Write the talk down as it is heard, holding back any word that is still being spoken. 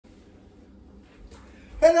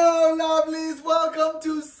Hello lovelies, welcome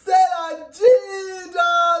to Cela G,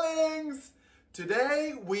 darlings.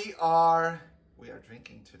 Today we are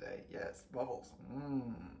drinking today, yes, bubbles.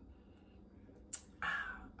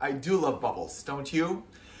 I do love bubbles, don't you?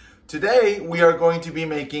 Today we are going to be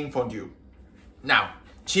making fondue. Now,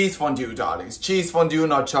 cheese fondue, darlings. Cheese fondue,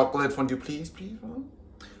 not chocolate fondue, please.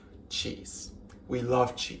 Cheese. We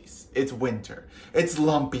love cheese. It's winter. It's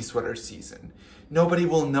lumpy sweater season. Nobody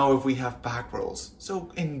will know if we have back rolls,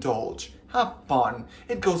 so indulge, have fun.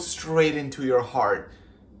 It goes straight into your heart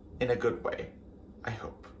in a good way, I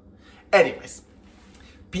hope. Anyways,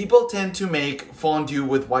 people tend to make fondue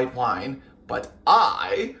with white wine, but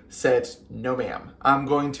I said, no ma'am, I'm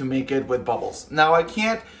going to make it with bubbles. Now I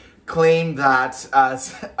can't claim that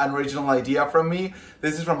as an original idea from me.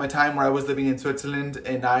 This is from a time where I was living in Switzerland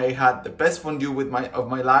and I had the best fondue of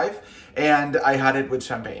my life, and I had it with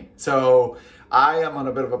champagne. So I am on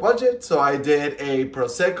a bit of a budget, so I did a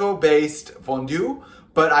Prosecco based fondue,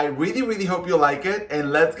 but I really hope you like it, and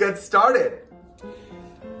let's get started.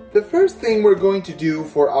 The first thing we're going to do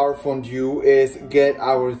for our fondue is get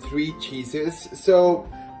our 3 cheeses. So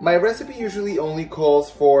my recipe usually only calls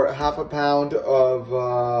for half a pound of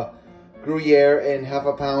Gruyere and half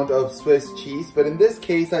a pound of Swiss cheese, but in this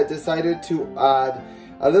case I decided to add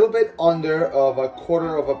a little bit under of a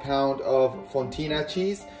quarter of a pound of Fontina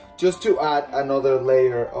cheese, just to add another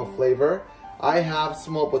layer of flavor. I have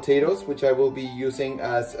small potatoes, which I will be using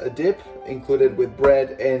as a dip, included with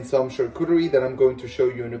bread and some charcuterie that I'm going to show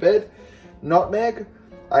you in a bit. Nutmeg.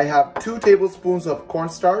 I have 2 tablespoons of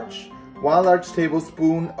cornstarch, 1 large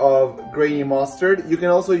tablespoon of grainy mustard. You can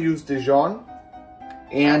also use Dijon,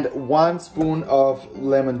 and 1 spoon of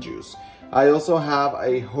lemon juice. I also have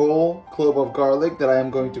a whole clove of garlic that I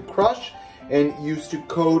am going to crush and use to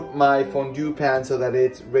coat my fondue pan so that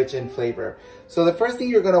it's rich in flavor. So the first thing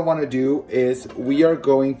you're gonna wanna do is we are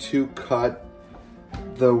going to cut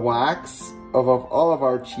the wax of all of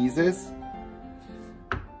our cheeses.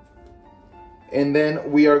 And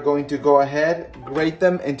then we are going to go ahead, grate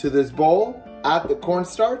them into this bowl, add the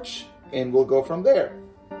cornstarch, and we'll go from there.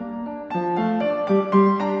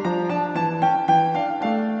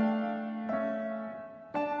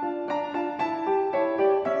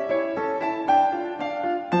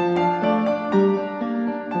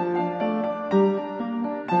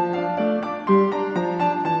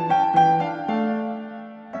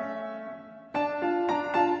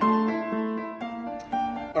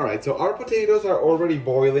 Alright, so our potatoes are already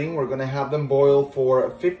boiling. We're gonna have them boil for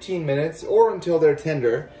 15 minutes or until they're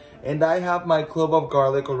tender. And I have my clove of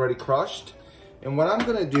garlic already crushed. And what I'm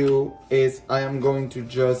gonna do is I am going to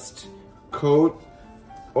just coat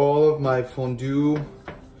all of my fondue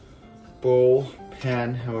bowl,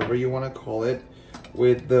 pan, however you wanna call it,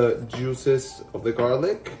 with the juices of the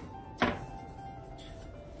garlic.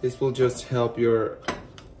 This will just help your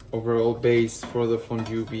overall base for the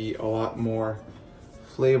fondue be a lot more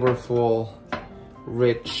flavorful,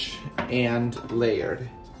 rich, and layered.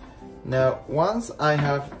 Now, once I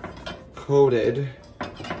have coated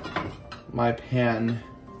my pan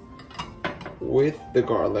with the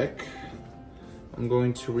garlic, I'm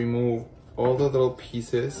going to remove all the little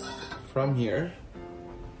pieces from here.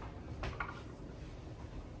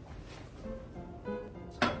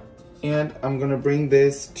 And I'm gonna bring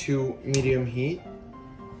this to medium heat.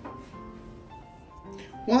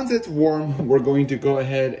 Once it's warm, we're going to go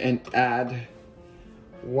ahead and add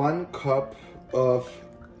 1 cup of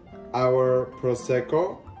our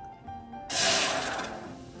Prosecco.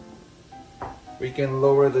 We can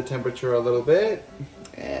lower the temperature a little bit.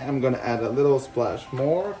 And I'm gonna add a little splash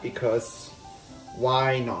more because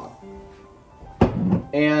why not?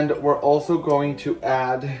 And we're also going to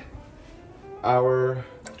add our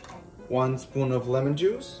 1 spoon of lemon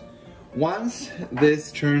juice. Once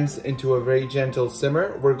this turns into a very gentle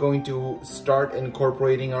simmer, we're going to start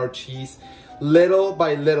incorporating our cheese little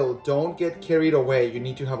by little. Don't get carried away. You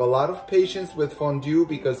need to have a lot of patience with fondue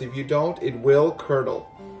because if you don't, it will curdle.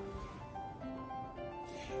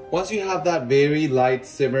 Once you have that very light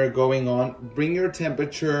simmer going on, bring your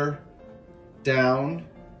temperature down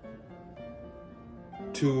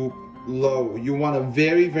to low. You want a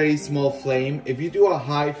very small flame. If you do a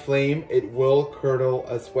high flame, it will curdle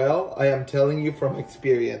as well. I am telling you from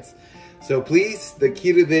experience. So please, the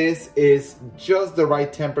key to this is just the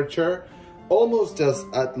right temperature, almost as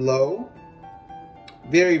at low,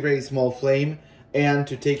 very small flame, and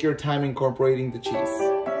to take your time incorporating the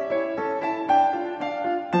cheese.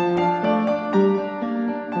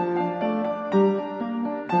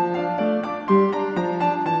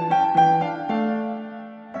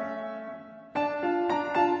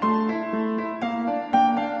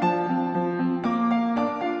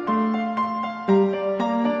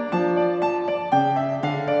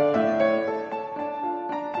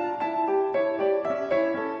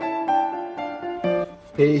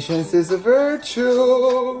 Patience is a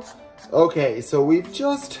virtue. Okay, so we've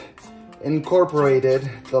just incorporated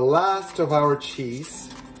the last of our cheese.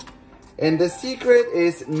 And the secret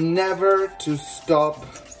is never to stop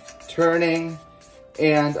turning.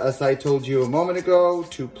 And as I told you a moment ago,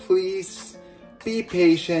 to please be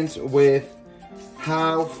patient with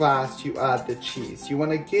how fast you add the cheese. You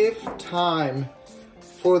want to give time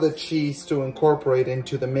for the cheese to incorporate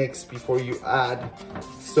into the mix before you add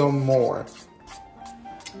some more.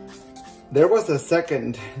 There was a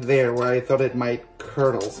second there where I thought it might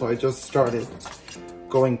curdle, so I just started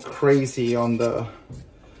going crazy on the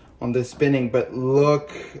spinning, but look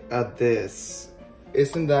at this.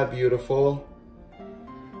 Isn't that beautiful?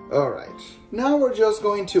 All right, now we're just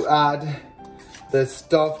going to add the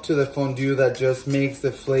stuff to the fondue that just makes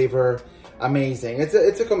the flavor amazing.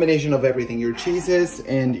 It's a combination of everything, your cheeses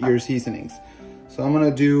and your seasonings. So I'm gonna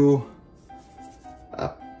do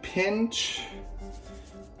a pinch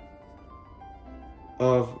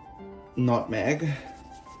of nutmeg.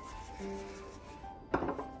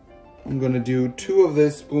 I'm gonna do 2 of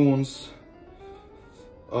these spoons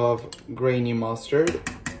of grainy mustard.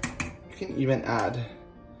 You can even add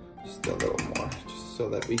just a little more, just so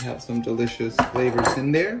that we have some delicious flavors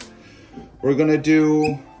in there. We're gonna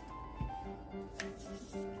do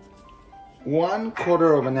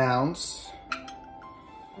 1/4 ounce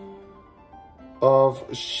of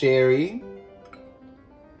sherry.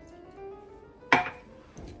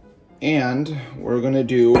 And we're gonna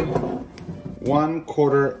do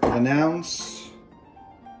 1/4 ounce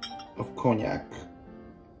of cognac.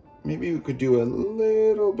 Maybe we could do a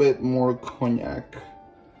little bit more cognac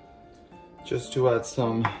just to add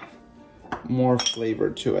some more flavor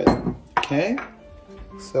to it, okay?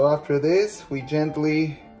 So after this, we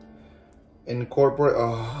gently incorporate,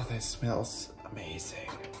 oh, this smells amazing.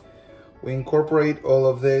 We incorporate all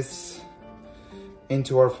of this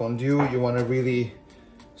into our fondue. You wanna really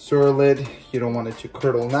swirl it. You don't want it to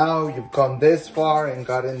curdle now. You've gone this far and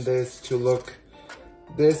gotten this to look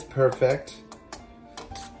this perfect.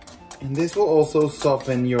 And this will also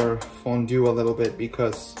soften your fondue a little bit,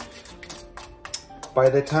 because by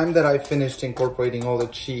the time that I finished incorporating all the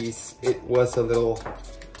cheese, it was a little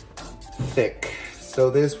thick. So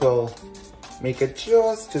this will make it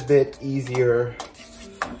just a bit easier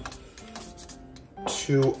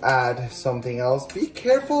to add something else. Be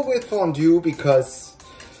careful with fondue, because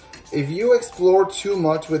if you explore too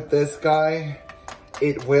much with this guy,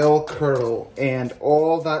 it will curdle and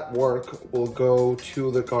all that work will go to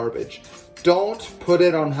the garbage. Don't put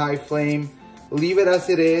it on high flame, leave it as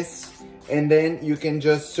it is, and then you can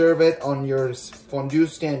just serve it on your fondue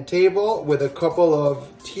stand table with a couple of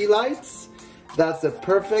tea lights. That's the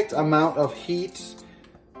perfect amount of heat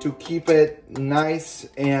to keep it nice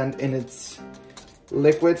and in its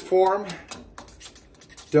liquid form.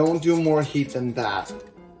 Don't do more heat than that.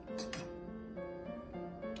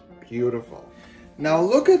 Beautiful. Now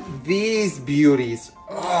look at these beauties.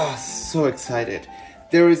 Oh, so excited.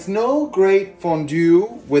 There is no great fondue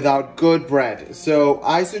without good bread. So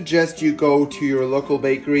I suggest you go to your local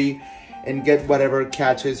bakery and get whatever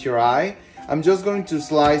catches your eye. I'm just going to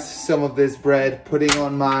slice some of this bread, putting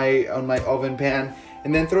on my oven pan,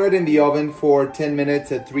 and then throw it in the oven for 10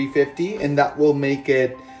 minutes at 350, and that will make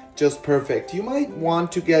it just perfect. You might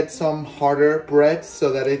want to get some harder bread so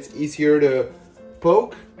that it's easier to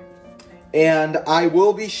poke. And I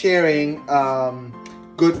will be sharing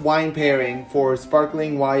good wine pairing for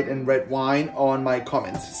sparkling white and red wine on my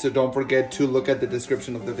comments. So don't forget to look at the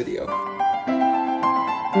description of the video.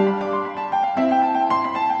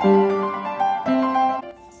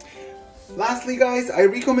 Lastly, guys, I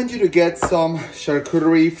recommend you to get some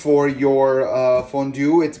charcuterie for your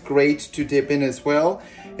fondue. It's great to dip in as well.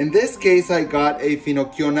 In this case, I got a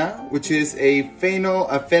finocchiona, which is a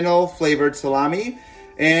fennel flavored salami,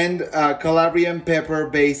 and Calabrian pepper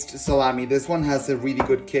based salami. This one has a really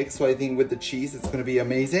good kick, so I think with the cheese it's gonna be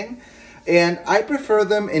amazing. And I prefer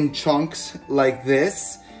them in chunks like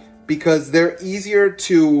this because they're easier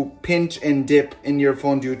to pinch and dip in your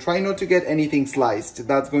fondue. Try not to get anything sliced.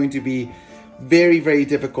 That's going to be very, very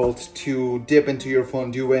difficult to dip into your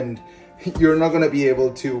fondue, and you're not gonna be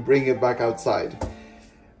able to bring it back outside.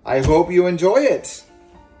 I hope you enjoy it.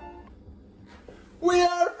 We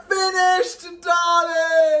are finished,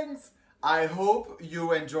 darlings! I hope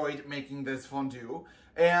you enjoyed making this fondue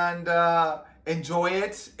and enjoy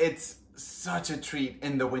it. It's such a treat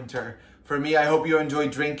in the winter. For me, I hope you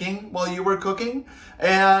enjoyed drinking while you were cooking.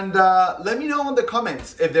 And let me know in the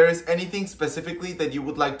comments if there is anything specifically that you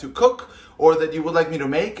would like to cook or that you would like me to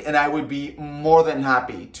make, and I would be more than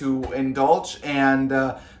happy to indulge and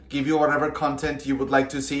give you whatever content you would like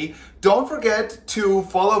to see. Don't forget to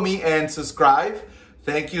follow me and subscribe.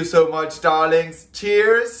 Thank you so much, darlings.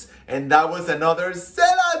 Cheers. And that was another C'est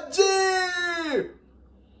la G!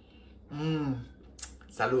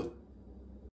 Salud.